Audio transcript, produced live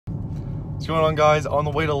What's going on, guys? On the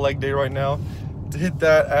way to leg day right now to hit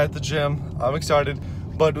that at the gym. I'm excited,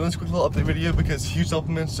 but doing this quick little update video because Huge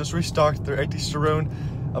Supplements just restocked their Ecdysterone.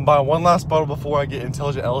 I'm buying one last bottle before I get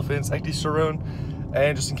Intelligent Elephant's Ecdysterone,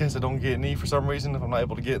 and just in case I don't get any for some reason, if I'm not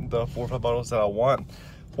able to get the 4 or 5 bottles that I want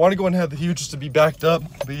to go ahead and have the Huge just to be backed up.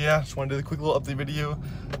 But yeah, just want to do the quick little update video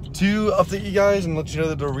to update you guys and let you know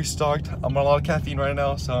that they're restocked. I'm on a lot of caffeine right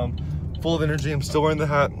now, so I'm full of energy. I'm still wearing the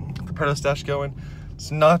hat, the pedo stash going. It's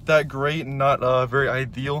not that great and not very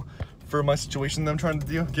ideal for my situation that I'm trying to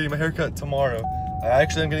do. Getting my haircut tomorrow. I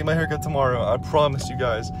actually am getting my haircut tomorrow, I promise you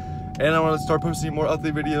guys. And I want to start posting more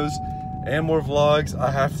update videos and more vlogs. I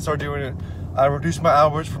have to start doing it. I reduced my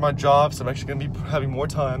hours for my job, so I'm actually going to be having more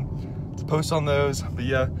time to post on those. But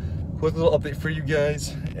yeah, quick little update for you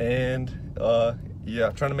guys. And yeah,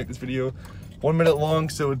 I'm trying to make this video 1 minute long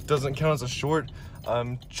so it doesn't count as a short.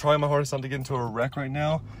 I'm trying my hardest not to get into a wreck right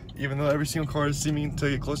now, even though every single car is seeming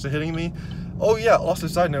to get close to hitting me. Oh yeah, also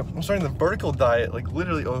side note, I'm starting the vertical diet, like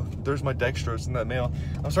literally, oh, there's my dextrose in that mail.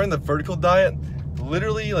 I'm starting the vertical diet,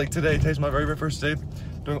 literally, like today's my very first day,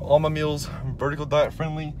 doing all my meals vertical diet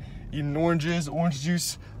friendly, eating oranges, orange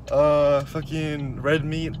juice, fucking red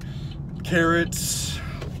meat, carrots,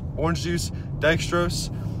 orange juice,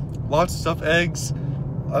 dextrose, lots of stuff, eggs.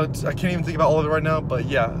 I can't even think about all of it right now, but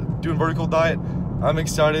yeah, doing vertical diet. I'm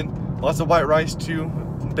excited. Lots of white rice too,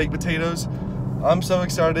 baked potatoes. I'm so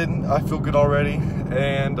excited. I feel good already.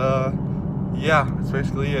 And yeah, that's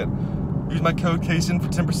basically it. Use my code KASEN for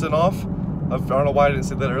 10% off. I don't know why I didn't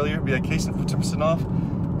say that earlier, but yeah, KASEN for 10% off.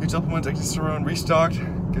 Huge Supplements, Ecdysterone restocked.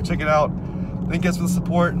 Go check it out. Thank you guys for the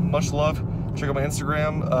support. Much love. Check out my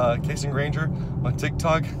Instagram, KASEN Granger, my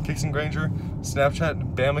TikTok, KASEN Granger,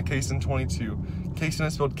 Snapchat, Bama KASEN22. KASEN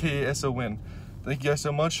is spelled K-A-S-O-N. Thank you guys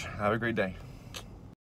so much. Have a great day.